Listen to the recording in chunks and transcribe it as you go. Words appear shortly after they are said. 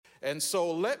And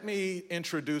so let me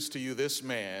introduce to you this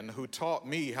man who taught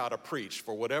me how to preach,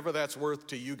 for whatever that's worth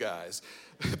to you guys.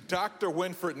 Dr.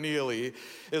 Winfred Neely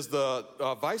is the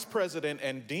vice president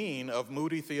and dean of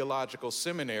Moody Theological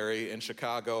Seminary in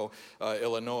Chicago,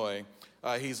 Illinois.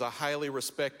 He's a highly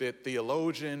respected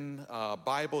theologian,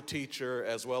 Bible teacher,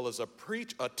 as well as a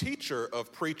teacher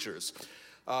of preachers.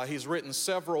 He's written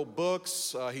several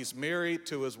books. He's married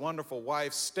to his wonderful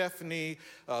wife, Stephanie.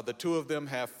 The two of them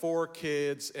have 4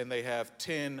 kids, and they have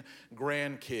 10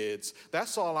 grandkids.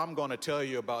 That's all I'm going to tell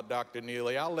you about Dr.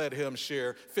 Neely. I'll let him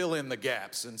fill in the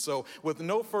gaps. And so, with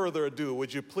no further ado,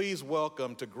 would you please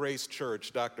welcome to Grace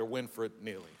Church, Dr. Winfred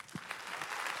Neely.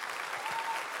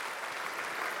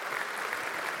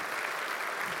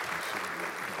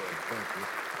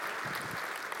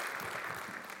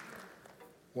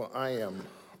 Well, I am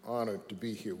honored to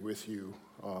be here with you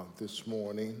this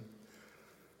morning.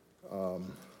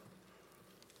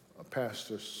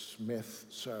 Pastor Smith,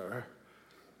 sir,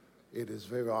 it is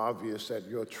very obvious that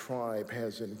your tribe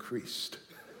has increased.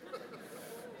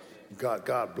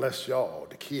 God bless y'all,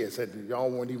 the kids. Y'all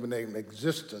weren't even in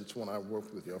existence when I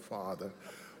worked with your father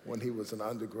when he was an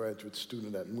undergraduate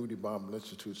student at Moody Bible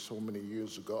Institute so many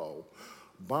years ago.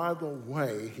 By the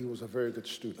way, he was a very good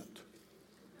student.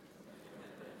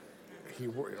 He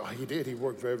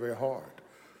worked very, very hard.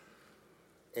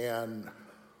 And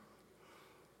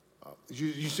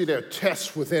you see there are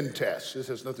tests within tests. This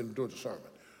has nothing to do with the sermon.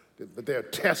 But there are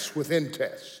tests within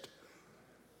tests.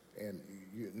 And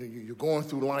you're going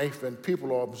through life and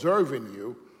people are observing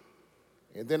you.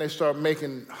 And then they start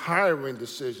making hiring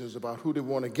decisions about who they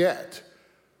want to get.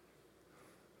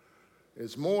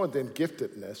 It's more than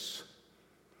giftedness.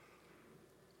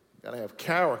 You got to have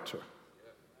character.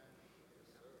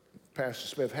 Pastor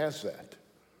Smith has that.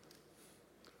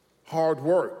 Hard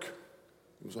work.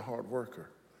 He was a hard worker.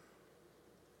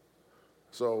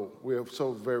 So we're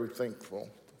so very thankful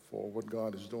for what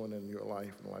God is doing in your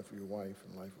life, in the life of your wife,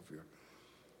 in the life of your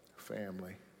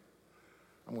family.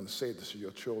 I'm going to say this to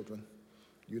your children.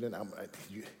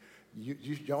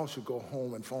 Y'all should go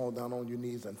home and fall down on your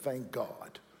knees and thank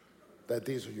God that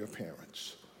these are your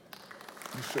parents.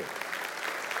 You should.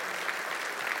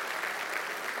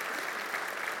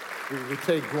 We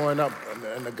take growing up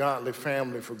in a godly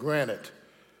family for granted.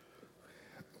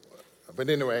 But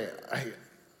anyway,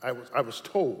 I was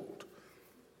told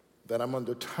that I'm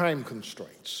under time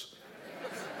constraints.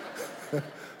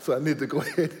 So I need to go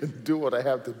ahead and do what I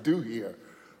have to do here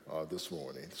this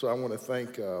morning. So I want to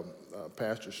thank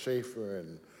Pastor Schaefer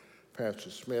and Pastor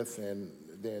Smith and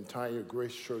the entire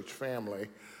Grace Church family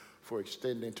for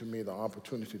extending to me the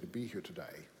opportunity to be here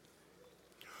today.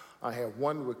 I have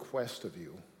one request of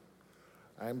you.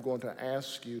 I'm going to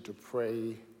ask you to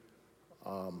pray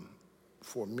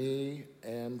for me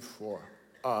and for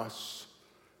us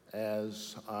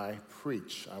as I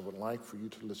preach. I would like for you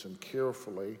to listen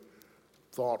carefully,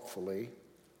 thoughtfully,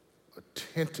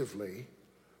 attentively,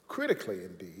 critically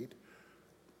indeed,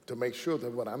 to make sure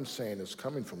that what I'm saying is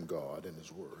coming from God and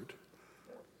His Word,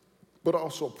 but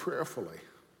also prayerfully.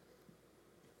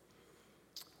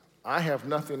 I have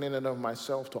nothing in and of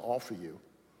myself to offer you.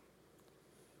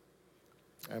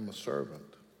 I'm a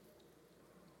servant.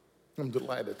 I'm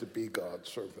delighted to be God's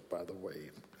servant, by the way.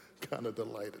 I'm kind of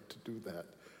delighted to do that.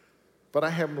 But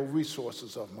I have no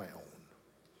resources of my own.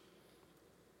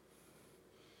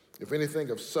 If anything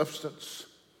of substance,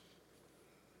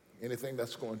 anything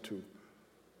that's going to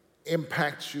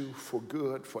impact you for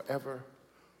good forever,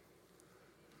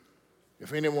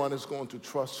 if anyone is going to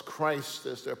trust Christ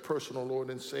as their personal Lord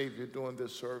and Savior during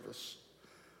this service,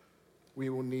 we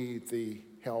will need the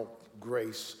help,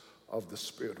 grace of the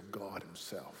Spirit of God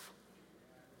Himself.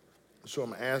 So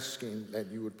I'm asking that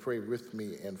you would pray with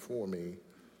me and for me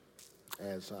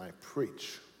as I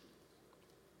preach.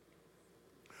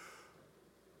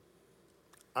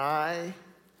 I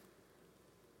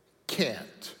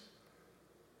can't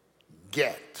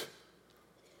get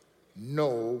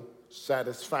no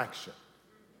satisfaction.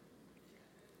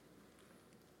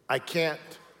 I can't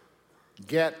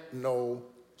get no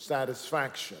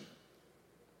satisfaction.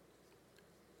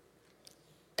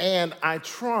 And I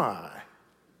try.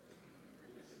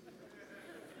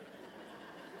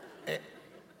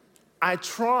 I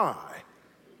try.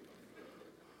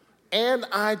 And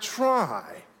I try.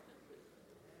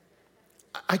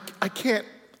 I can't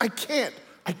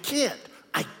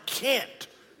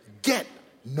get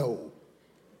no.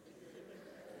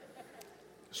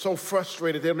 So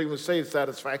frustrated, they don't even say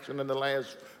satisfaction in the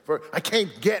last verse. I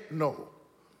can't get no.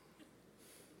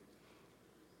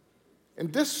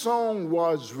 And this song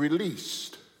was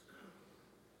released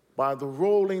by the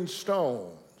Rolling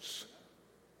Stones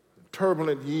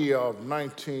turbulent year of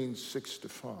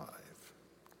 1965.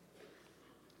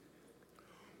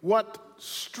 What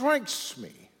strikes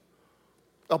me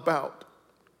about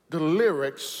the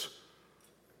lyrics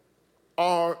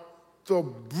are the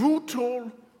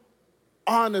brutal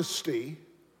honesty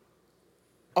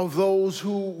of those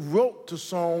who wrote the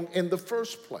song in the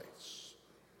first place.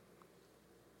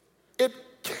 It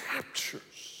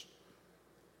captures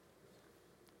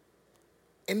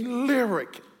in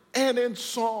lyric and in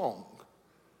song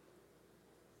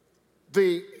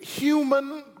the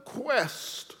human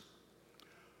quest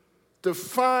to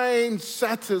find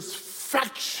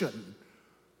satisfaction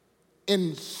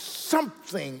in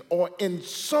something or in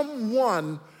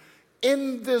someone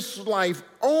in this life,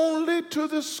 only to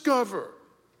discover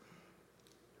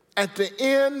at the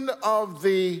end of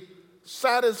the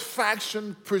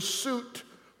satisfaction pursuit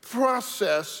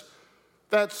process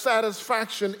that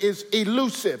satisfaction is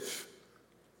elusive.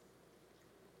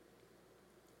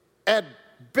 At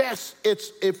best,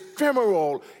 it's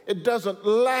ephemeral. It doesn't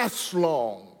last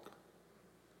long.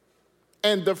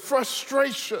 And the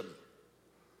frustration,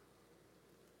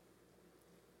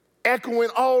 echoing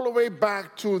all the way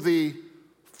back to the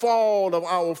fall of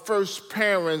our first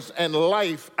parents and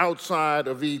life outside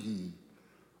of Eden.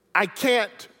 I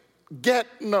can't get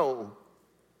no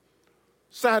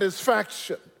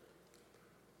satisfaction.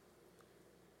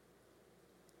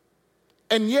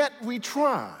 And yet we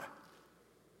try.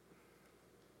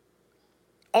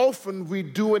 Often we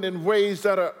do it in ways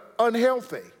that are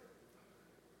unhealthy.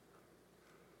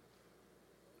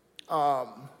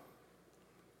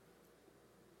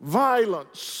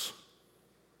 Violence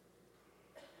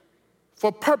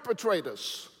for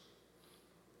perpetrators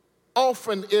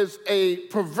often is a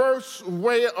perverse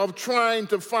way of trying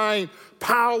to find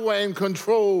power and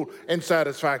control and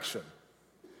satisfaction.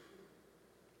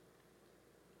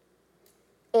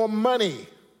 Or money.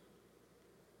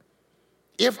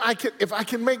 If I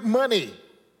can make money,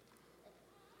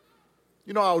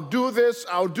 I'll do this,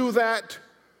 I'll do that,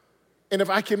 and if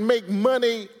I can make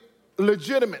money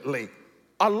legitimately,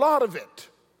 a lot of it,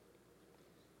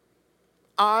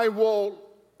 I will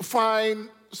find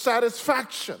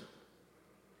satisfaction.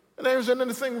 And there isn't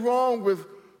anything wrong with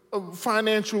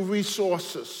financial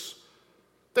resources.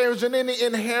 There isn't any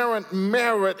inherent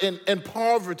merit in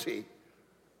poverty.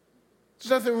 There's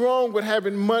nothing wrong with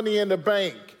having money in the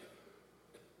bank.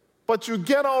 But you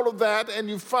get all of that and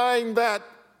you find that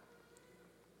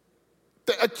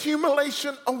the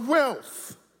accumulation of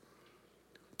wealth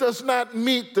does not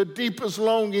meet the deepest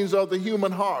longings of the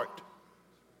human heart.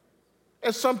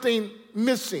 There's something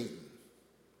missing.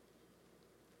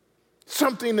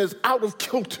 Something is out of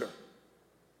kilter.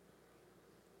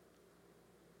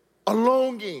 A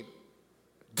longing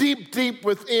deep, deep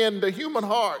within the human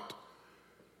heart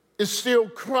is still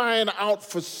crying out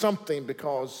for something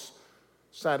because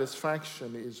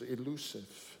satisfaction is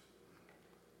elusive.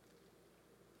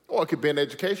 Or it could be in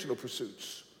educational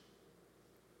pursuits.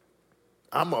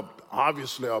 I'm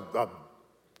obviously a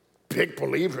big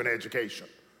believer in education.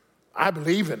 I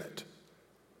believe in it.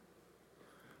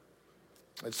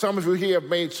 And some of you here have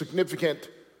made significant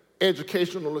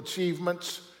educational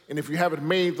achievements, and if you haven't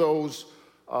made those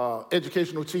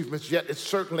educational achievements yet, it's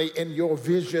certainly in your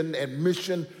vision and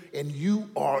mission, and you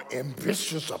are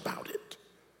ambitious about it.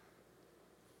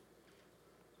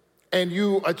 And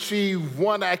you achieve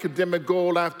one academic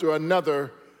goal after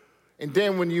another, and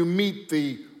then when you meet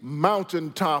the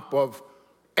mountaintop of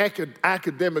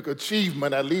academic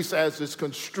achievement, at least as it's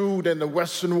construed in the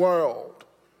Western world,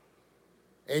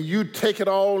 and you take it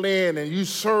all in and you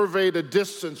survey the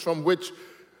distance from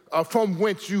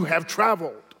whence you have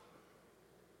traveled,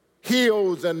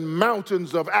 hills and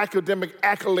mountains of academic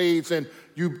accolades, and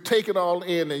you take it all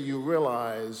in and you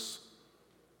realize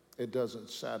it doesn't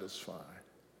satisfy.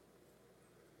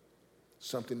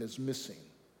 Something is missing.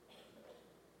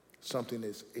 Something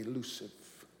is elusive.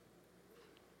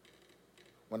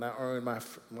 When I earned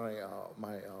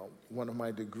one of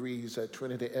my degrees at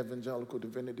Trinity Evangelical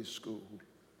Divinity School,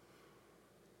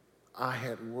 I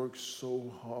had worked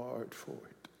so hard for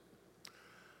it,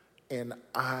 and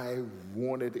I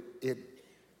wanted it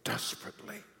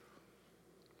desperately.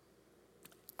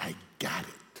 I got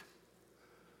it.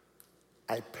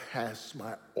 I passed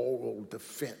my oral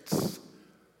defense.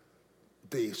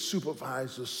 The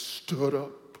supervisors stood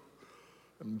up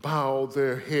and bowed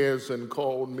their heads and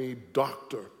called me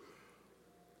doctor.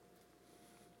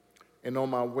 And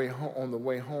on the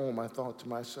way home, I thought to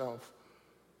myself,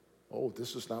 oh,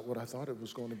 this is not what I thought it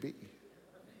was going to be.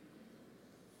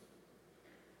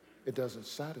 It doesn't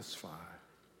satisfy.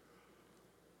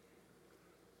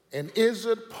 And is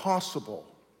it possible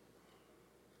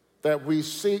that we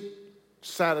seek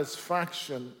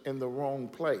satisfaction in the wrong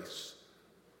place.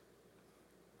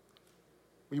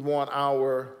 We want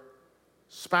our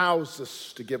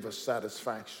spouses to give us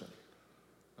satisfaction.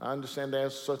 I understand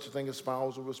there's such a thing as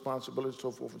spousal responsibility,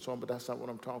 so forth and so on, but that's not what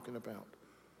I'm talking about.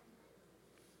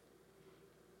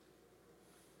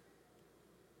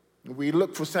 We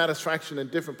look for satisfaction in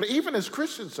different places, even as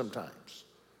Christians sometimes.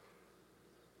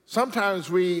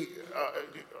 Sometimes we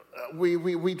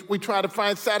try to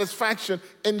find satisfaction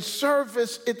in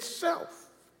service itself.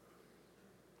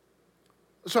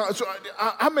 So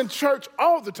I'm in church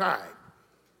all the time.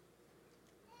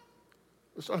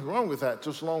 There's nothing wrong with that,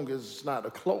 just as long as it's not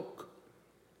a cloak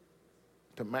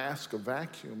to mask a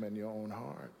vacuum in your own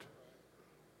heart.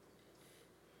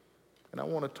 And I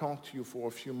want to talk to you for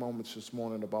a few moments this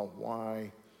morning about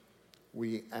why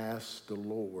we ask the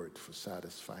Lord for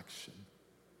satisfaction.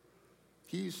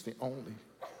 He's the only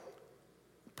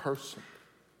person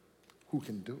who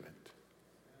can do it.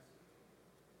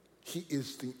 He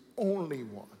is the only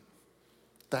one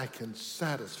that can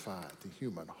satisfy the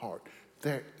human heart.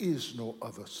 There is no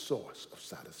other source of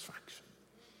satisfaction.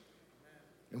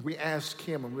 And we ask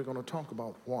him, and we're going to talk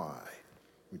about why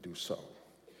we do so.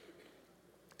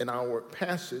 And our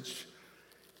passage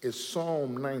is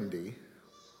Psalm 90.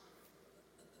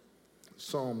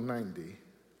 Psalm 90.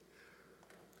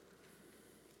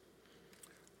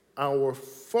 Our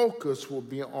focus will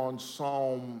be on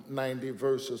Psalm 90,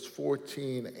 verses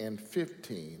 14 and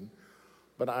 15,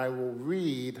 but I will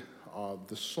read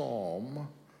the psalm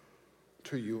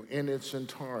to you in its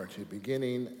entirety,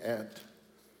 beginning at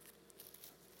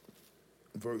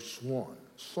verse 1.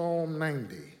 Psalm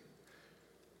 90,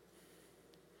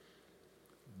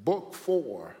 Book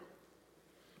 4,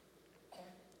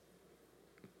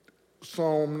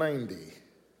 Psalm 90,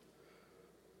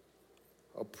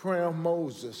 a prayer of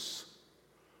Moses,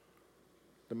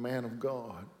 the man of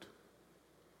God.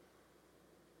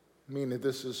 Meaning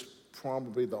this is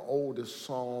probably the oldest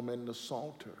psalm in the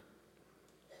Psalter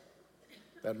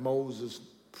that Moses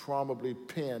probably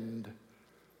penned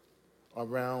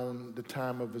around the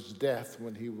time of his death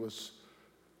when he was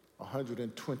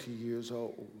 120 years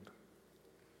old.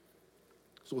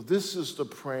 So this is the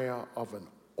prayer of an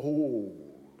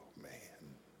old man.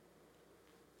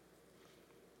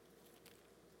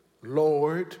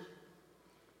 Lord,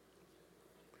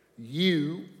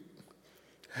 you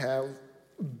have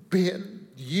been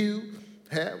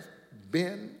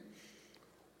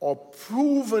or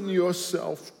proven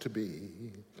yourself to be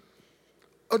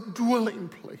a dwelling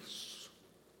place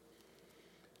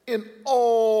in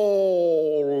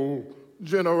all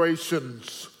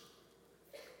generations.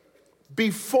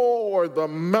 Before the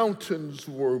mountains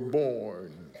were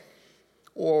born,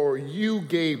 or you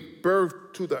gave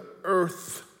birth to the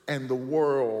earth and the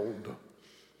world,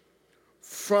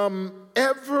 from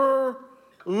everlasting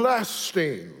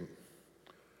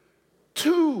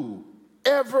to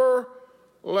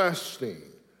everlasting,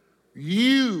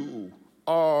 you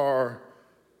are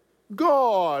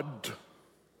God.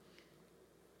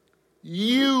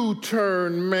 You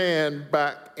turn man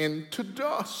back into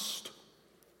dust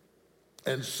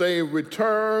and say,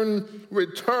 return,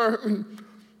 return,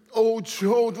 O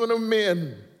children of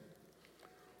men.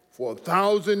 For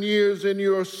 1,000 years in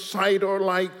your sight are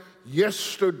like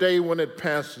yesterday when it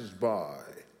passes by,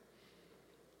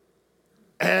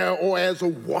 or as a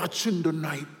watch in the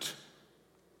night.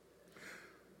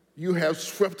 You have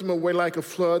swept them away like a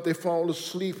flood. They fall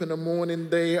asleep in the morning.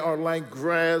 They are like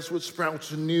grass which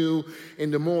sprouts anew. In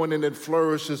the morning it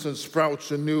flourishes and sprouts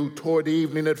anew. Toward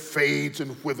evening it fades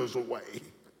and withers away.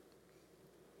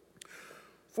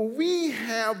 For we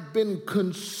have been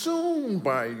consumed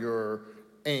by your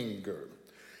anger,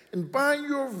 and by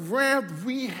your wrath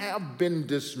we have been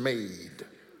dismayed.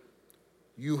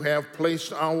 You have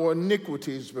placed our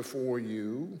iniquities before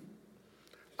you,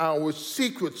 our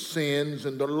secret sins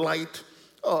in the light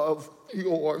of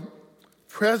your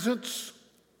presence.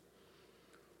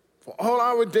 For all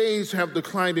our days have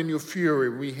declined in your fury.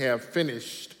 We have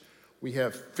finished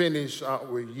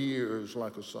our years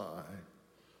like a sigh.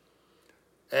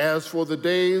 As for the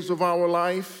days of our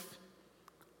life,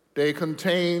 they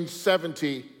contain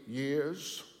 70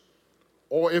 years,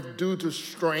 or if due to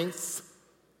strength,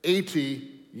 80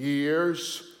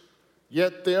 years.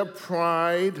 Yet their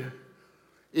pride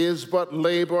is but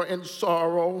labor and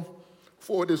sorrow,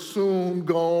 for it is soon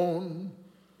gone,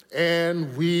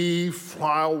 and we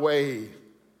fly away.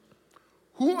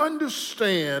 Who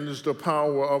understands the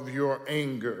power of your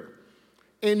anger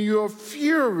and your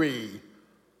fury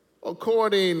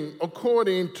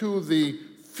according to the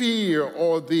fear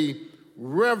or the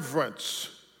reverence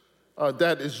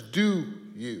that is due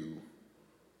you?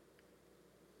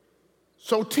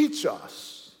 So teach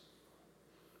us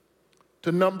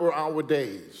to number our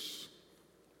days,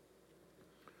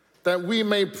 that we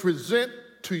may present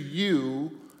to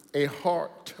you a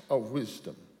heart of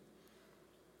wisdom.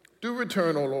 Do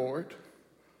return, O Lord.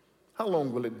 How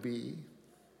long will it be?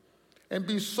 And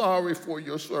be sorry for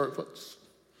your servants.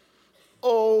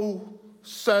 Oh,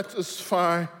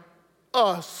 satisfy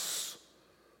us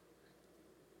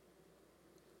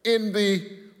in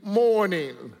the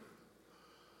morning.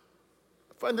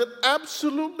 I find it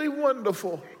absolutely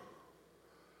wonderful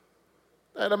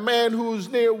that a man who's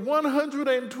near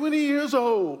 120 years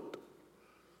old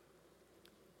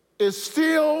is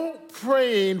still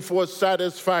praying for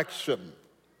satisfaction.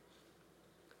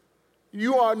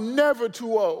 You are never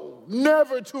too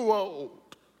old,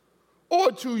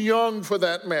 or too young for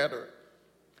that matter,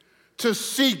 to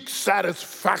seek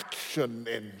satisfaction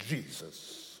in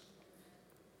Jesus.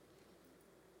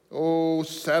 Oh,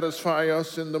 satisfy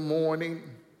us in the morning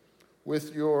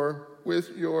with your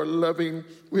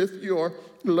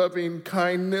loving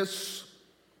kindness,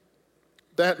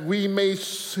 that we may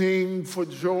sing for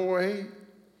joy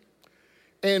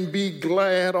and be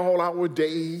glad all our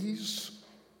days.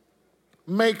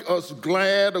 Make us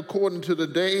glad according to the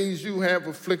days you have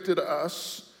afflicted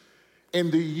us, in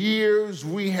the years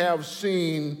we have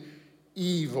seen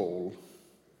evil.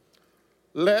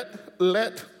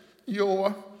 Let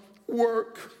your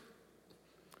work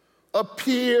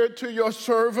appear to your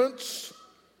servants,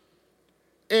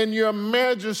 and your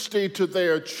majesty to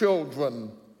their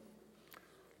children.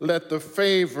 Let the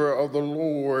favor of the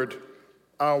Lord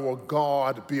our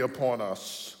God be upon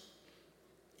us,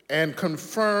 and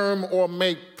confirm or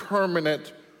make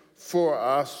permanent for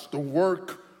us the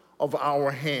work of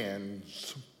our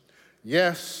hands.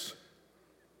 Yes,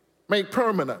 make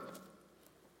permanent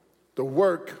the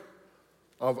work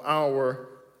of our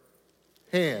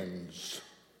hands.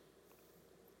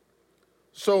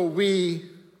 So we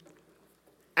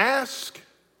ask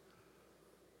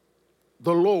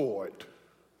the Lord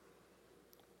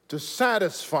to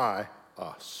satisfy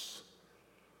us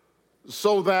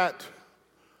so that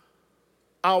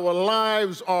our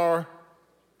lives are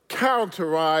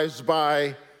characterized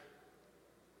by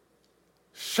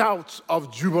shouts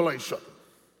of jubilation.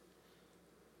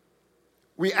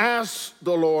 We ask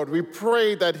the Lord, we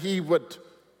pray that he would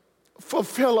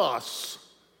fulfill us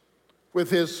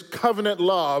with his covenant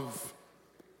love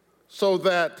so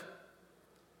that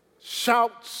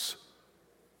shouts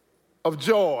of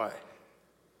joy,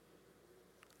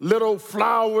 little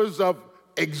flowers of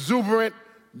exuberant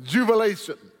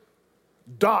jubilation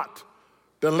dot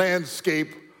the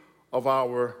landscape of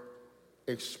our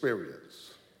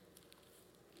experience.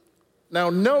 Now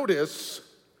notice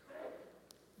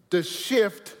the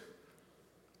shift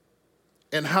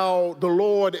in how the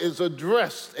Lord is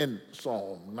addressed in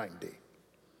Psalm 90.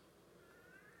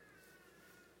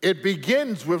 It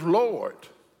begins with Lord.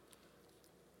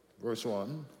 Verse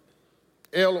 1,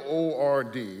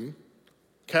 L-O-R-D,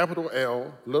 capital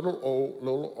L, little o,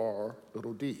 little r,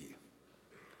 little d.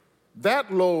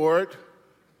 That Lord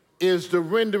is the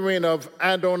rendering of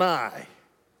Adonai,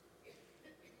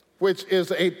 which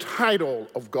is a title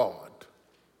of God.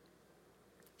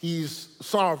 He's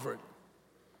sovereign.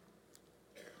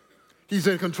 He's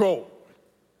in control.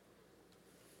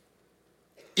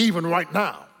 Even right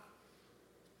now.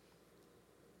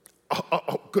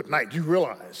 Good night. You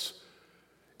realize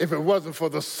if it wasn't for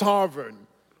the sovereign,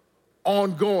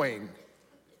 ongoing,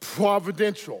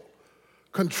 providential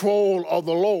control of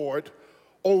the Lord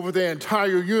over the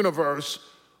entire universe,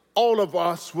 all of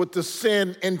us would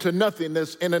descend into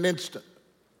nothingness in an instant.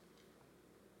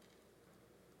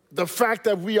 The fact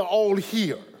that we are all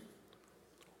here,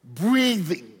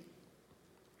 breathing,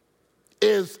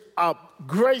 is a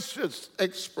gracious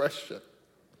expression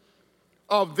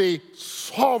of the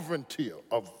sovereignty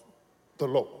of the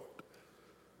Lord.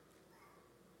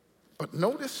 But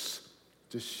notice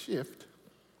the shift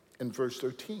in verse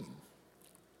 13.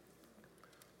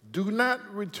 Do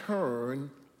not return,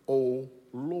 O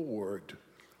Lord.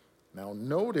 Now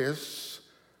notice,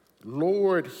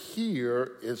 Lord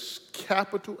here is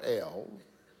capital L,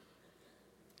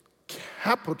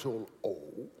 capital O,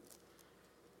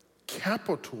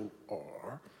 capital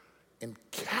R, and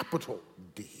capital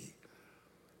D.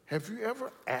 Have you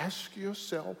ever asked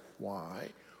yourself why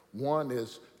one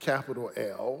is capital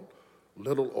L,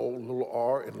 little o, little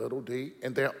r, and little d,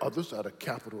 and there are others that are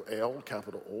capital L,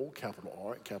 capital O, capital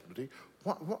R, and capital D?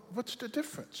 What's the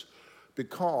difference?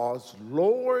 Because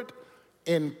Lord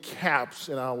in caps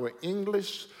in our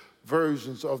English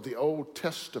versions of the Old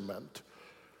Testament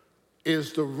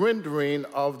is the rendering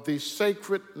of the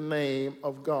sacred name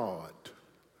of God.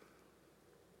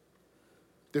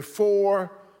 the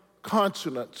four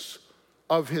consonants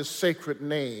of his sacred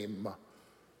name,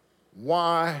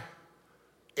 YHWH,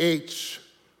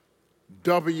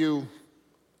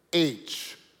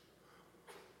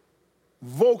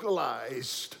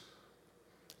 vocalized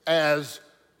as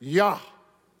Yahweh.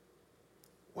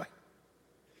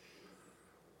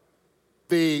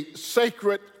 The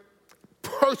sacred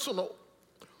personal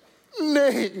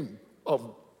name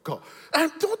of God.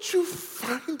 And don't you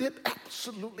find it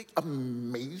absolutely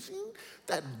amazing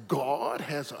that God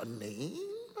has a name?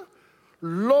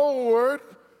 Lord,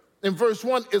 in verse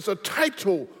 1, is a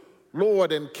title.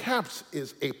 Lord in caps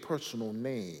is a personal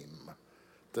name.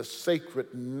 The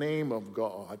sacred name of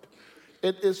God.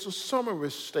 It is a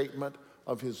summary statement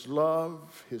of his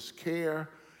love, his care,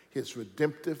 his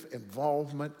redemptive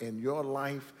involvement in your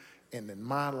life and in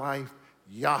my life,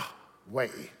 Yahweh.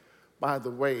 By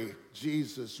the way,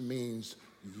 Jesus means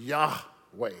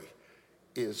Yahweh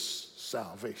is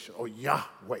salvation, or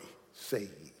Yahweh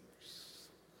saves.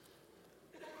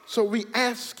 So we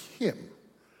ask him.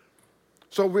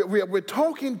 So we're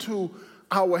talking to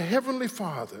our Heavenly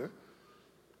Father,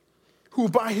 who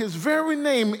by his very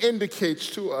name indicates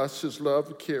to us his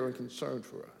love, care, and concern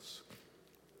for us.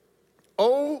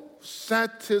 Oh,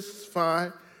 satisfy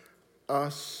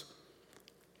us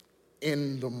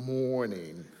in the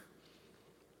morning.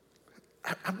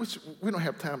 I wish we don't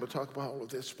have time to talk about all of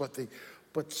this,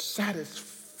 but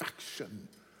satisfaction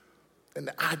and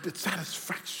the idea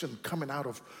satisfaction coming out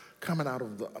of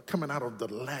the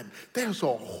land. There's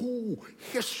a whole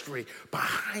history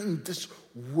behind this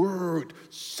word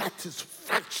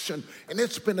satisfaction, and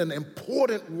it's been an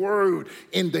important word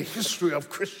in the history of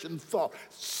Christian thought.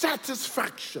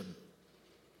 Satisfaction.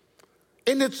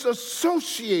 And it's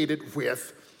associated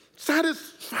with,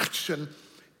 satisfaction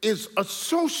is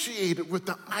associated with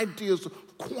the ideas of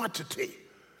quantity.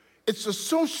 It's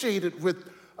associated with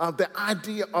the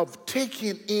idea of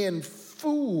taking in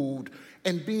food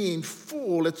and being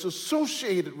full. It's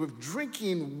associated with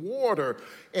drinking water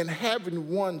and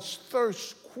having one's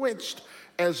thirst quenched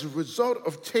as a result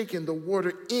of taking the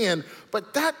water in,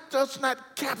 but that does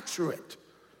not capture it.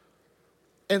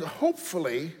 And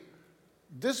hopefully,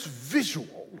 this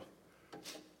visual,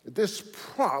 this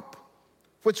prop,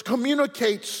 which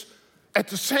communicates at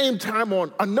the same time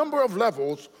on a number of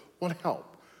levels, will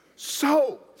help.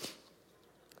 So,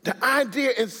 the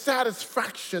idea in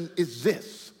satisfaction is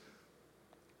this.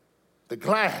 The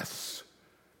glass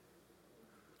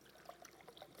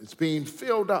is being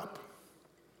filled up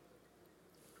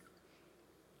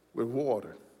with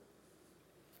water.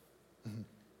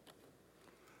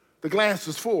 The glass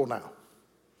is full now.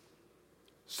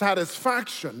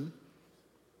 Satisfaction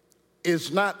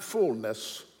is not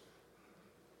fullness.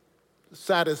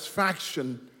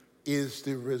 Satisfaction is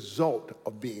the result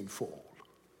of being full.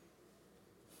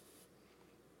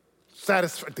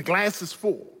 The glass is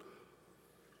full,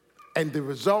 and the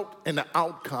result and the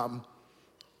outcome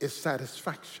is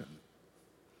satisfaction.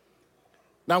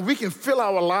 Now, we can fill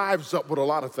our lives up with a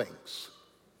lot of things,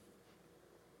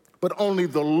 but only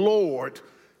the Lord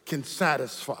can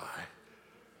satisfy.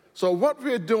 So what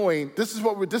we're doing, this is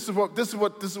what we're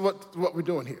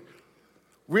doing here.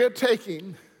 We're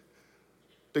taking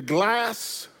the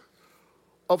glass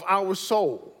of our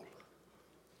soul.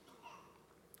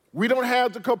 We don't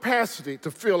have the capacity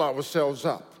to fill ourselves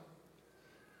up.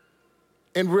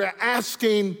 And we're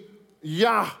asking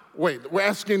we're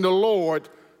asking the Lord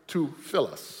to fill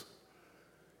us.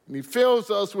 And he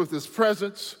fills us with his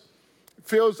presence,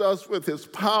 fills us with his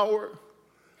power,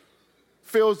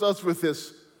 fills us with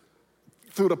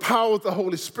through the power of the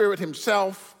Holy Spirit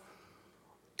himself,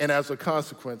 and as a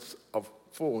consequence of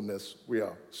fullness, we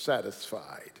are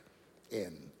satisfied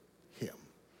in him.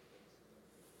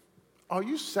 Are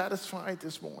you satisfied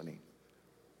this morning?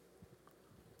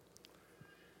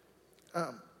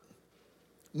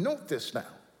 Note this now.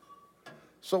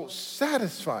 So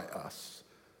satisfy us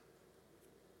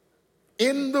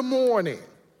in the morning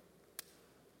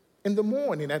at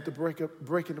the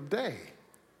breaking of day.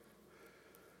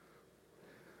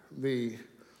 There's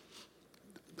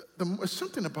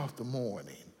something about the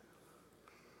morning,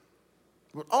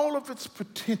 with all of its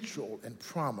potential and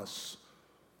promise,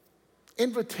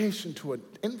 invitation to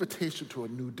a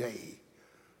new day,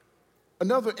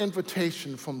 another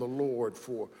invitation from the Lord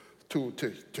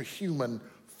to human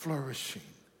flourishing.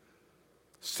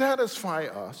 Satisfy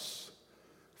us,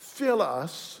 fill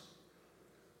us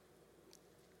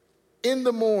in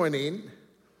the morning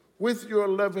with your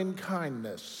loving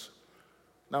kindness.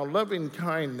 Now, loving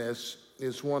kindness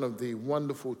is one of the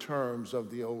wonderful terms of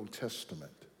the Old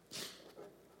Testament.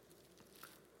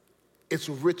 It's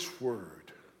a rich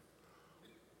word.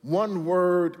 One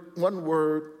word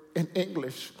in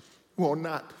English will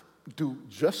not do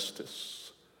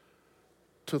justice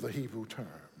to the Hebrew term.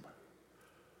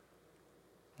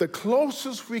 The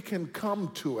closest we can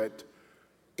come to it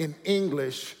in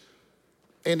English,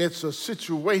 and it's a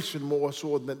situation more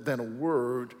so than a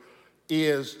word,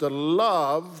 is the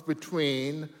love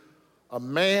between a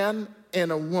man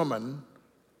and a woman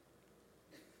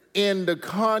in the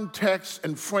context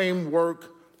and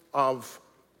framework of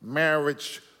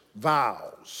marriage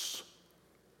vows.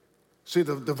 See,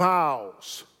 the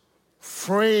vows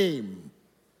frame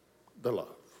the love.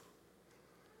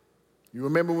 You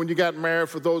remember when you got married,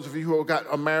 for those of you who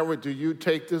are married, do you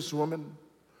take this woman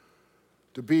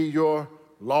to be your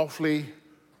lawfully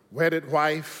wedded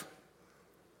wife,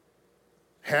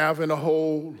 having a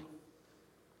whole,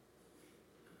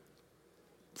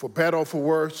 for better or for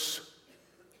worse,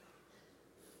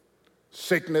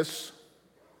 sickness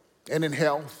and in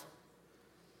health?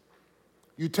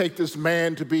 You take this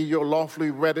man to be your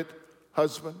lawfully wedded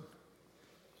husband,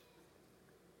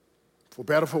 for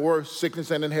better or for worse,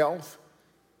 sickness and in health?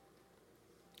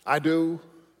 I do.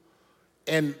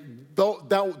 And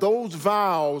those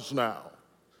vows now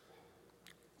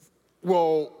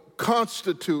will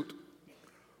constitute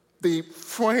the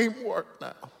framework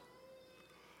now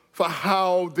for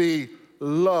how the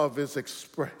love is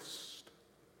expressed.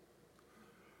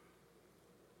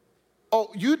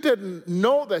 Oh, you didn't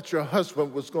know that your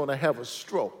husband was going to have a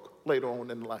stroke later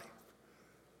on in life.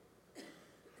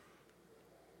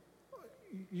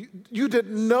 You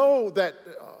didn't know that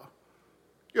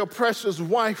your precious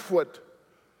wife would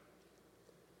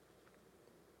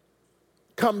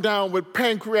come down with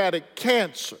pancreatic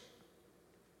cancer.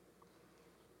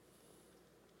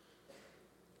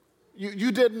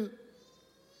 You didn't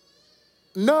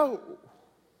know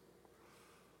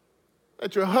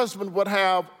that your husband would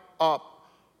have a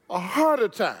heart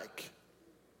attack.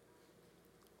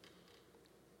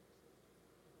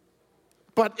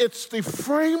 But it's the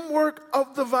framework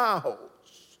of the vows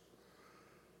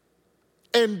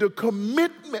and the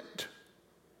commitment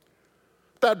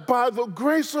that by the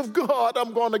grace of God,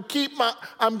 I'm going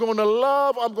to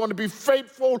love, I'm going to be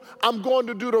faithful, I'm going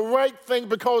to do the right thing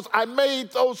because I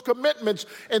made those commitments.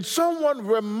 And someone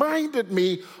reminded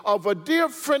me of a dear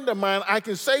friend of mine, I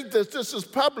can say this is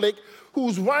public,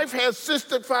 whose wife has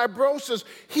cystic fibrosis.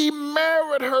 He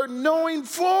married her knowing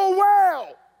full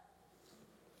well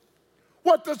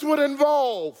what this would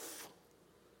involve.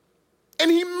 And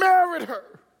he married her,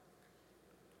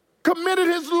 committed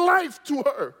his life to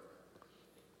her.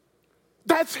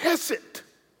 That's Hesed.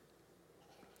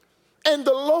 And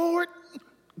the Lord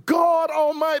God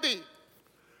Almighty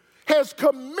has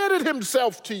committed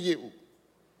himself to you.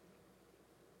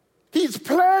 He's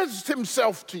pledged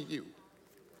himself to you.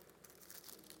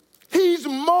 He's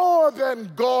more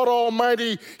than God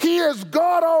Almighty. He is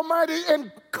God Almighty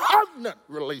in covenant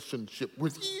relationship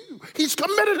with you. He's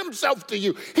committed himself to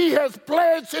you. He has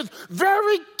pledged his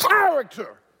very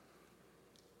character.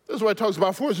 This is what it talks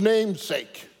about, for his name's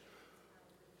sake.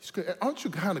 Aren't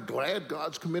you kind of glad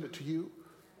God's committed to you?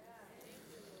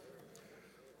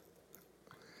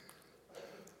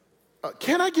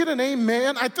 Can I get an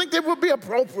amen? I think it would be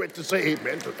appropriate to say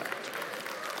amen to that.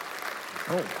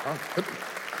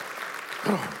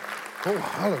 Oh,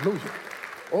 hallelujah.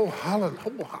 Oh,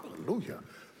 hallelujah.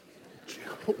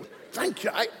 Oh, thank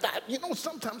you.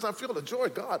 Sometimes I feel the joy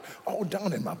of God all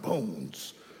down in my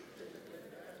bones.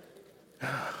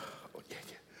 Oh, yeah.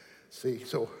 See,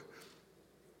 so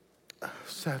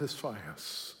satisfy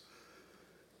us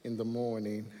in the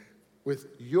morning with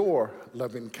your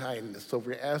loving kindness. So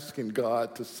we're asking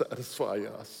God to satisfy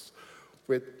us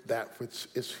with that which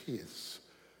is his.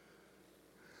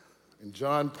 And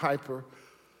John Piper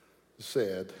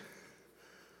said,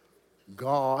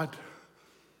 God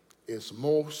is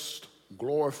most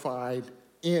glorified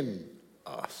in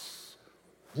us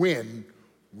when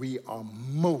we are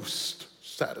most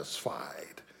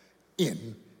satisfied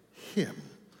in him.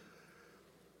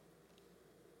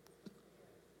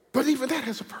 But even that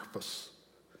has a purpose.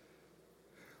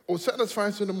 Oh, satisfy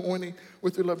us in the morning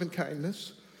with your loving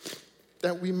kindness,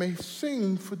 that we may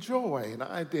sing for joy. And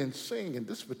I didn't sing in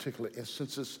this particular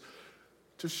instance is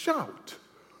to shout.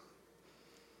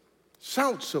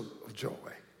 Shouts of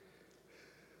joy.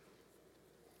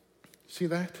 See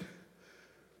that?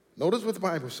 Notice what the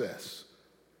Bible says.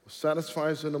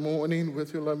 Satisfy us in the morning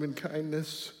with your loving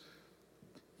kindness,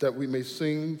 that we may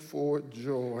sing for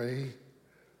joy.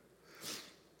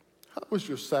 How was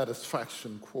your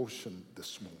satisfaction quotient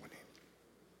this morning?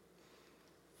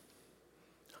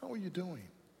 How are you doing?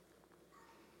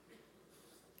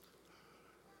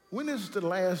 When is the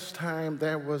last time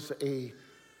there was a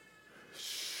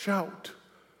shout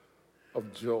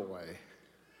of joy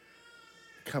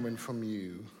coming from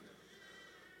you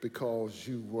because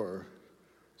you were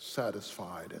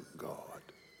satisfied in God.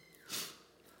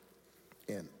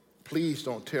 And please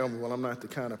don't tell me, well, I'm not the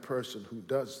kind of person who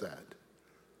does that.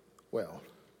 Well,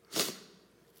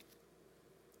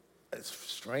 it's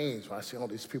strange when I see all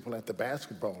these people at the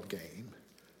basketball game.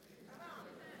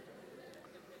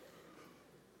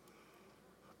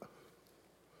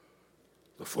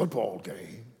 The football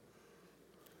game.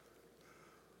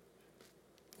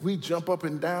 We jump up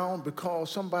and down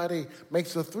because somebody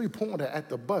makes a three-pointer at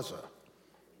the buzzer.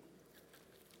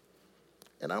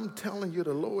 And I'm telling you,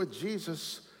 the Lord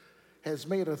Jesus has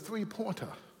made a three-pointer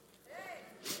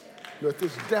with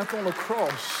his death on the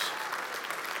cross,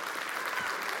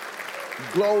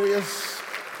 glorious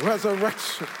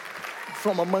resurrection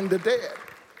from among the dead.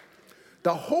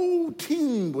 The whole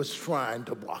team was trying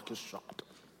to block his shot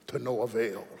to no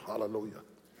avail. Hallelujah.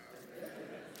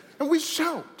 And we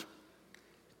shout,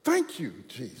 thank you,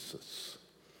 Jesus.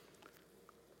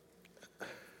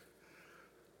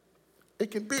 It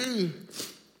can be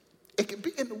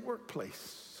in the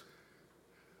workplace.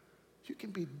 You can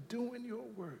be doing your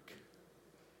work.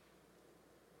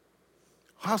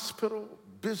 Hospital,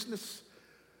 business,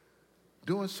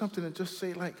 doing something and just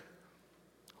say like,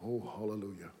 oh,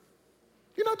 hallelujah.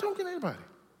 You're not talking to anybody.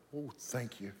 Oh,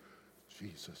 thank you,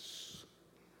 Jesus.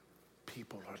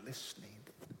 People are listening.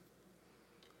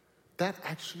 That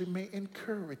actually may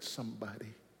encourage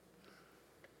somebody.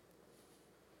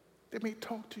 They may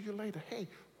talk to you later. Hey,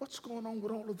 what's going on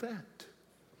with all of that?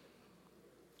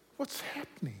 What's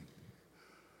happening?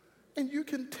 And you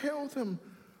can tell them,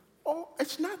 oh,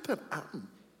 it's not that I'm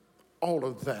all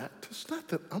of that. It's not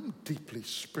that I'm deeply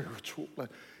spiritual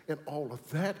and all of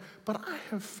that, but I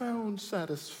have found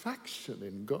satisfaction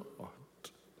in God.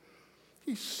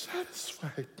 He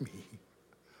satisfied me.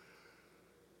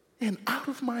 And out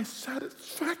of my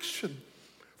satisfaction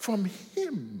from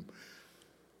him,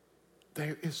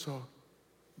 there is a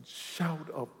shout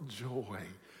of joy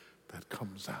that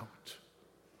comes out.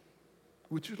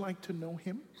 Would you like to know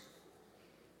him?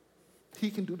 He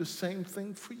can do the same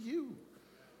thing for you.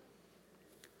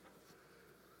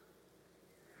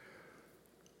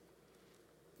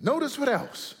 Notice what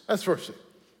else. That's verse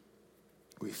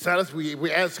 6.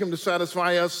 We ask him to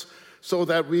satisfy us so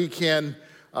that we can,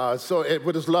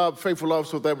 with his love, faithful love,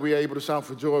 so that we are able to shout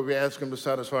for joy. We ask him to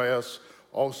satisfy us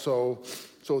also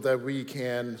so that we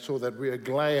are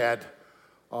glad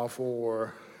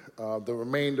for the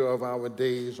remainder of our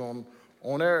days on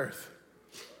earth.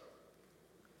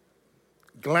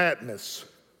 Gladness.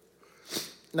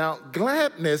 Now,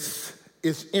 gladness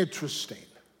is interesting.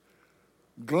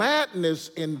 Gladness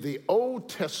in the Old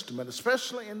Testament,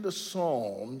 especially in the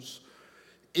Psalms,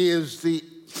 is the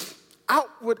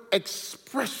outward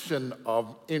expression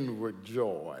of inward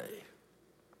joy.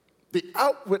 The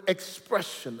outward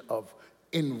expression of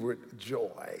inward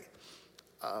joy.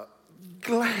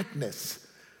 Gladness.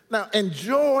 Now, and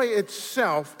joy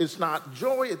itself is not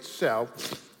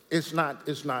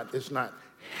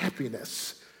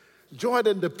happiness. Joy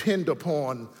doesn't depend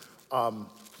upon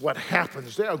what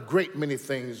happens. There are a great many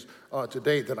things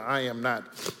today that I am not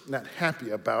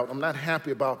happy about. I'm not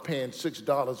happy about paying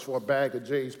 $6 for a bag of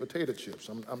Jay's potato chips.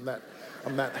 I'm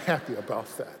not happy about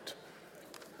that.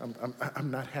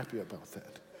 I'm not happy about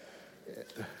that.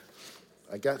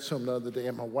 I got some the other day,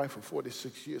 and my wife for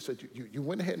 46 years said, you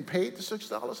went ahead and paid the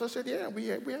 $6? I said, yeah, we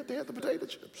had to have the potato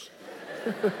chips.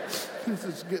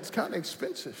 It's kind of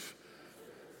expensive.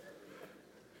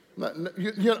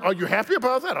 Are you happy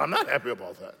about that? I'm not happy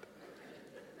about that.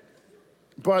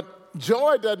 But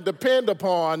joy doesn't depend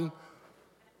upon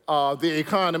the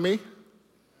economy.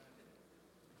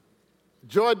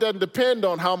 Joy doesn't depend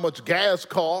on how much gas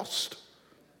costs.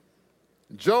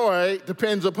 Joy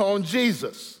depends upon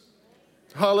Jesus.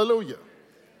 Hallelujah.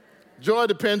 Joy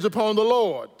depends upon the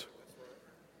Lord.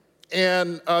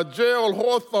 And Gerald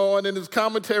Hawthorne in his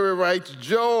commentary writes,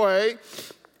 joy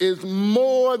is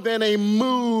more than a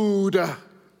mood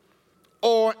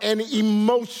or an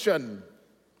emotion.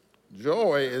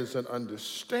 Joy is an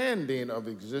understanding of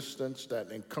existence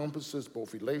that encompasses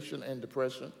both elation and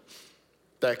depression,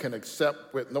 that can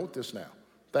accept with, note this now,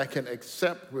 that can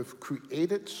accept with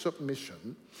created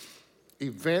submission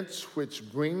events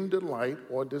which bring delight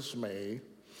or dismay,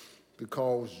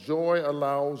 because joy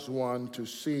allows one to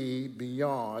see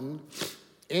beyond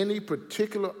any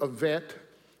particular event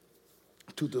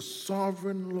to the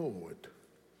sovereign Lord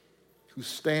who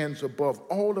stands above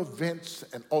all events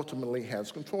and ultimately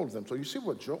has control of them. So you see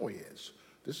what joy is.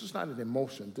 This is not an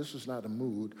emotion. This is not a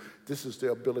mood. This is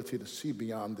the ability to see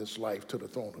beyond this life to the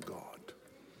throne of God.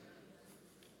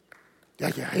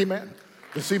 Yeah, amen.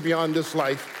 To see beyond this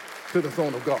life to the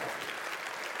throne of God.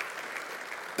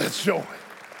 That's joy.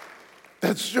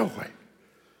 That's joy,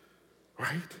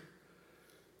 right?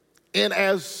 And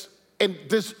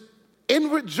this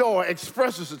inward joy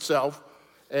expresses itself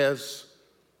as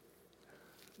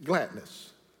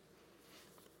gladness.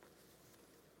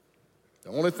 The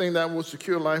only thing that will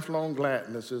secure lifelong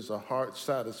gladness is a heart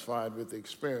satisfied with the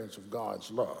experience of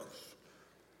God's love.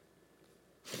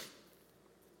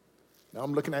 Now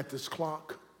I'm looking at this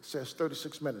clock. It says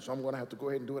 36 minutes, so I'm going to have to go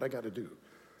ahead and do what I got to do.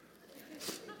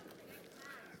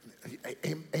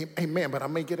 Amen, but I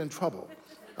may get in trouble.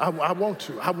 I want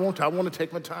to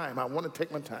take my time. I want to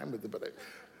take my time with it, but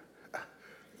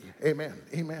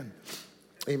amen.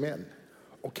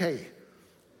 Okay.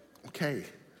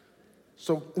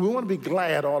 So we want to be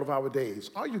glad all of our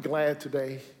days. Are you glad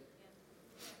today?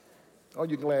 Are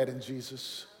you glad in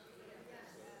Jesus?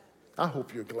 I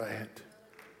hope you're glad.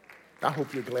 I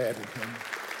hope you're glad in him.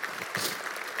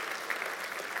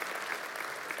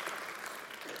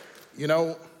 You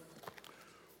know,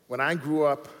 when I grew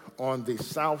up on the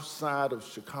south side of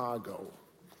Chicago,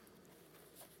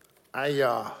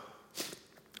 I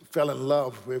fell in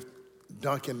love with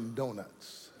Dunkin'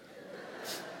 Donuts.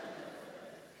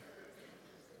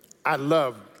 I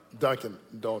love Dunkin'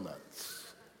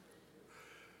 Donuts.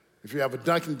 If you have a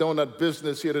Dunkin' Donut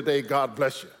business here today, God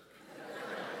bless you.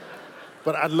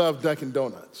 But I love Dunkin'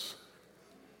 Donuts.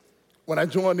 When I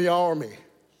joined the Army,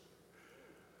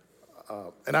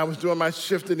 and I was doing my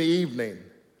shift in the evening,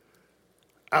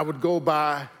 I would go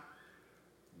by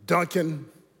Dunkin'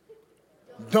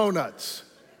 Donuts.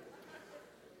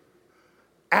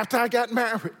 After I got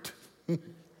married,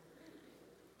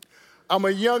 I'm a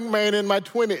young man in my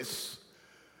 20s.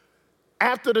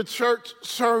 After the church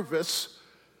service,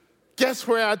 guess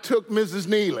where I took Mrs.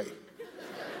 Neely?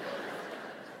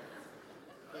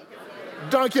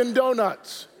 Dunkin'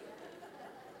 Donuts.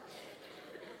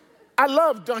 I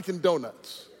love Dunkin'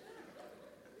 Donuts.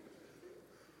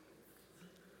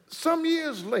 Some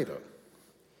years later,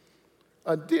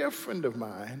 a dear friend of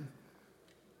mine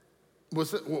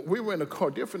we were in a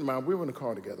car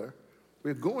together.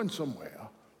 We were going somewhere.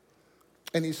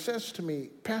 And he says to me,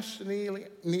 Pastor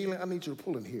Neely, I need you to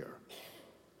pull in here.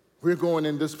 We're going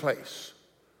in this place.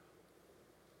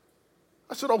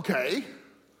 I said, okay.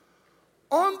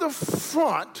 On the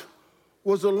front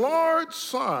was a large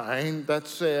sign that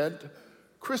said,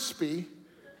 Krispy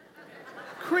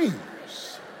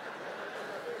Kremes.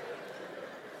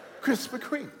 Krispy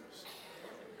Kremes.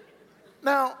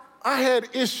 Now, I had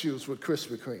issues with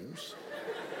Krispy Kremes.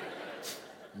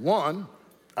 One,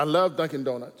 I love Dunkin'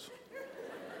 Donuts.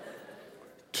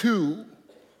 Two,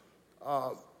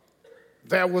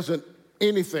 there wasn't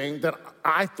anything that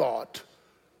I thought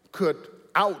could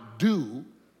outdo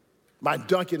my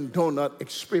Dunkin' Donut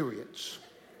experience.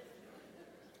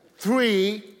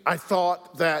 Three, I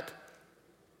thought that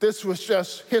this was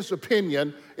just his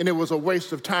opinion and it was a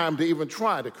waste of time to even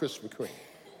try the Krispy Kreme.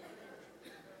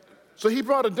 So he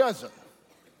brought a dozen.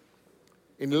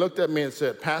 And he looked at me and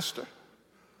said, Pastor,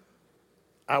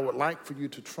 I would like for you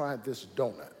to try this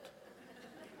donut,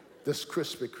 this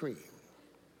Krispy Kreme.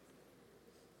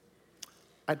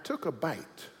 I took a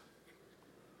bite.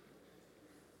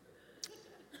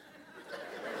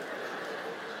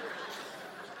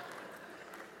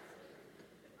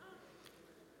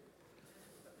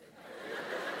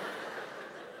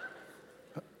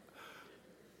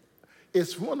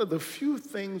 It's one of the few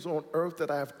things on earth that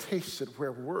I've tasted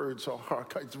where words are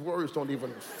hard. Words don't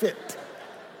even fit.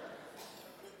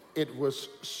 It was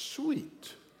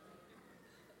sweet,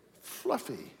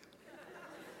 fluffy,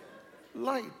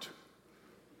 light.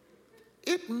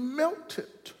 It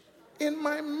melted in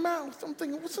my mouth. I'm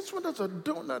thinking, since when does a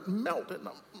donut melt in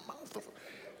the mouth?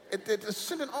 It's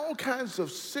sending all kinds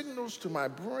of signals to my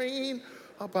brain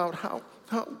about how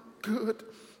good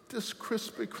this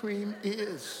Krispy Kreme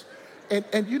is.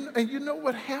 And you know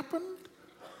what happened?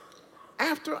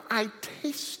 After I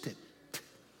tasted,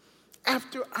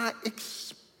 after I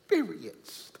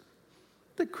experienced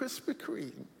the Krispy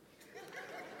Kreme,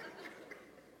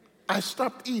 I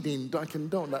stopped eating Dunkin'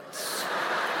 Donuts.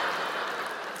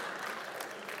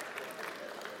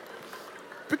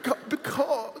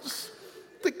 Because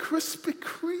the Krispy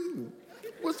Kreme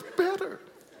was better.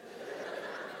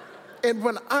 And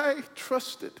when I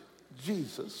trusted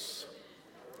Jesus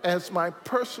as my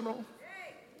personal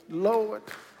Lord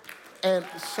and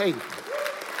Savior,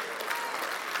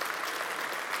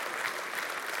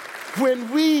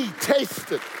 when we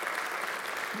tasted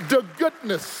the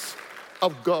goodness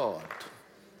of God,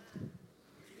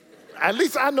 at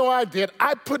least I know I did,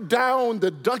 I put down the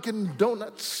Dunkin'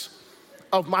 Donuts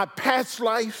of my past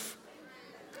life.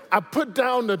 I put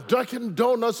down the Dunkin'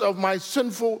 Donuts of my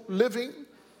sinful living.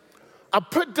 I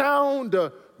put down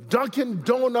the Dunkin'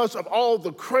 Donuts of all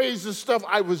the crazy stuff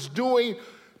I was doing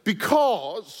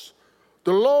because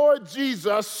the Lord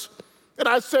Jesus, and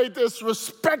I say this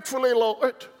respectfully,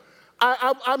 Lord,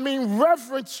 I mean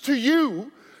reverence to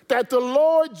you, that the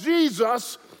Lord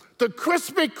Jesus, the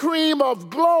Krispy Kreme of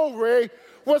glory,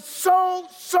 was so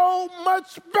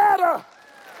much better.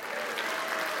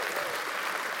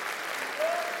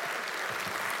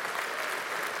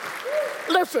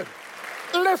 Listen.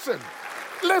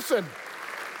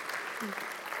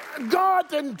 God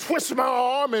didn't twist my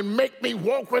arm and make me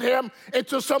walk with him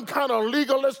into some kind of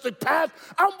legalistic path.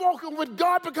 I'm walking with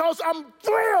God because I'm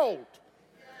thrilled.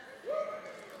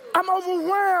 I'm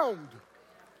overwhelmed.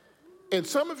 And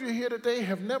some of you here today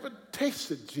have never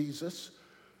tasted Jesus,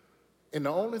 and the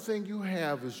only thing you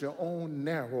have is your own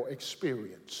narrow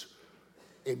experience.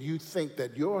 And you think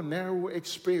that your narrow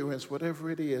experience,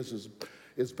 whatever it is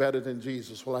better than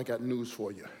Jesus. Well, I got news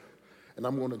for you. And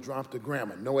I'm going to drop the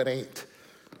grammar. No, it ain't.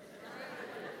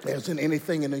 There isn't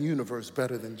anything in the universe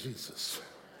better than Jesus.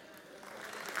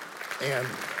 And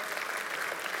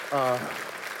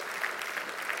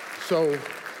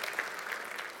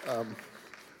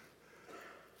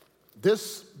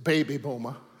this baby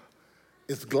boomer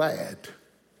is glad.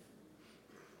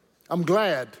 I'm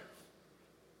glad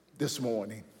this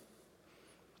morning.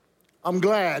 I'm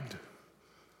glad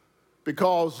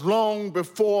because long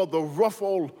before the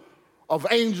ruffle of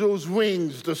angels'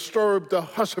 wings disturbed the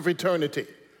hush of eternity,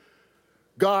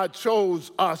 God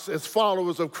chose us as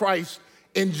followers of Christ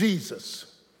in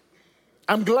Jesus.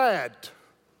 I'm glad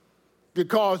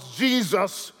because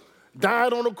Jesus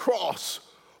died on the cross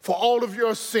for all of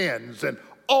your sins and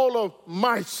all of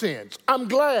my sins. I'm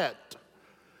glad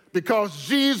because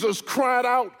Jesus cried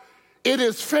out, "It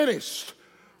is finished.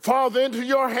 Father, into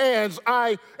your hands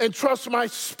I entrust my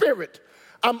spirit."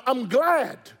 I'm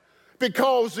glad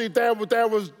because there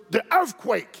was the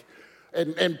earthquake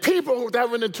and people that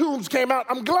were in the tombs came out.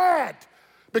 I'm glad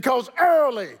because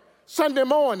early Sunday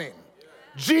morning,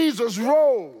 Jesus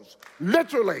rose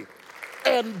literally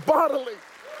and bodily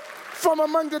from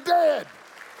among the dead.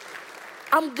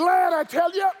 I'm glad, I tell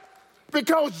you,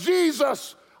 because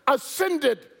Jesus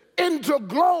ascended into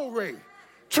glory,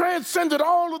 transcended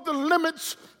all of the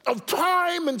limits of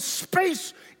time and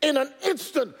space in an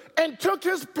instant, and took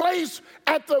his place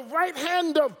at the right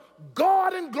hand of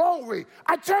God in glory.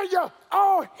 I tell you,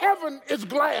 all heaven is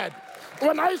glad.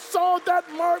 When I saw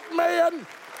that marked man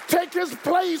take his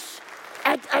place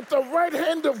at the right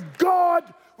hand of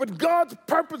God, with God's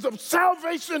purpose of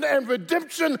salvation and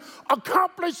redemption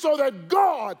accomplished, so that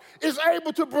God is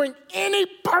able to bring any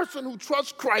person who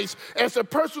trusts Christ as a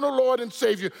personal Lord and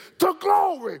Savior to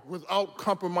glory without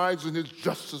compromising his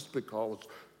justice, because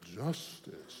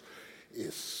justice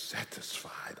is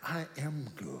satisfied. I am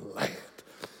glad.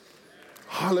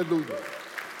 Hallelujah.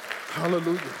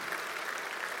 Hallelujah.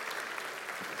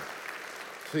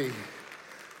 See,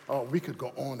 oh, we could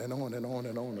go on and on and on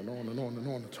and on and on and on and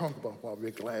on and talk about why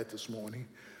we're glad this morning,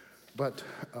 but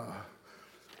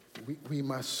we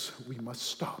must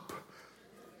stop.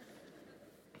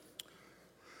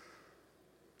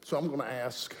 So I'm going to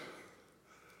ask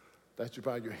that you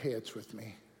bow your heads with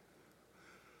me,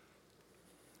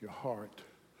 your heart,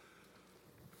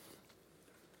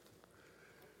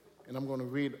 and I'm going to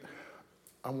read.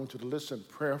 I want you to listen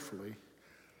prayerfully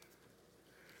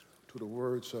to the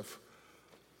words of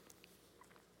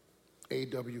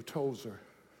A.W. Tozer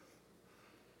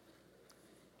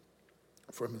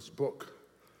from his book,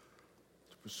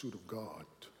 The Pursuit of God.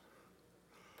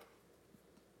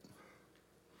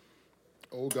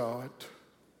 Oh God,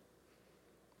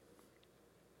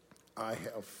 I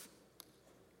have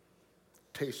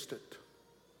tasted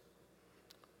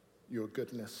your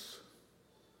goodness,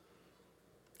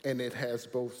 and it has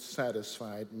both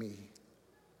satisfied me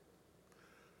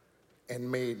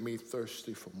and made me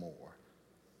thirsty for more.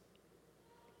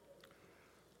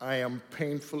 I am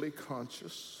painfully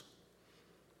conscious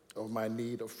of my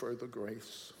need of further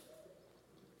grace.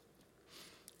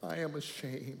 I am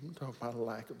ashamed of my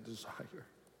lack of desire.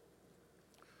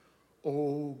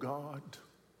 Oh God,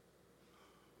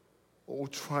 oh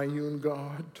triune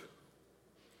God,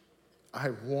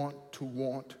 I want to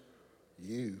want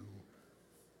you.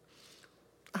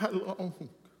 I long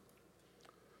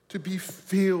to be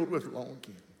filled with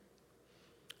longing.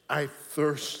 I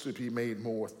thirst to be made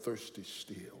more thirsty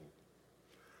still.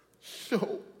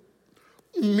 Show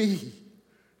me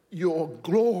your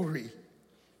glory.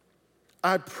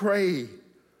 I pray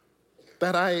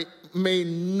that I may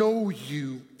know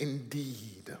you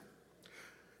indeed,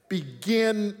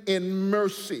 begin in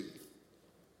mercy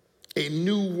a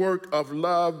new work of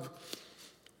love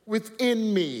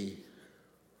within me.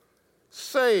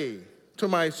 Say to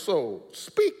my soul,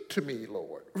 speak to me,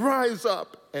 Lord. Rise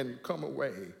up and come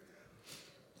away.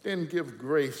 Then give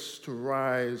grace to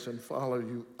rise and follow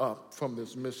you up from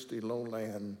this misty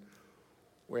lowland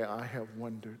where I have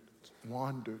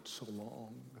wandered so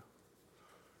long.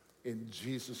 In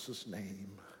Jesus' name,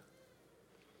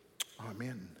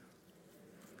 amen.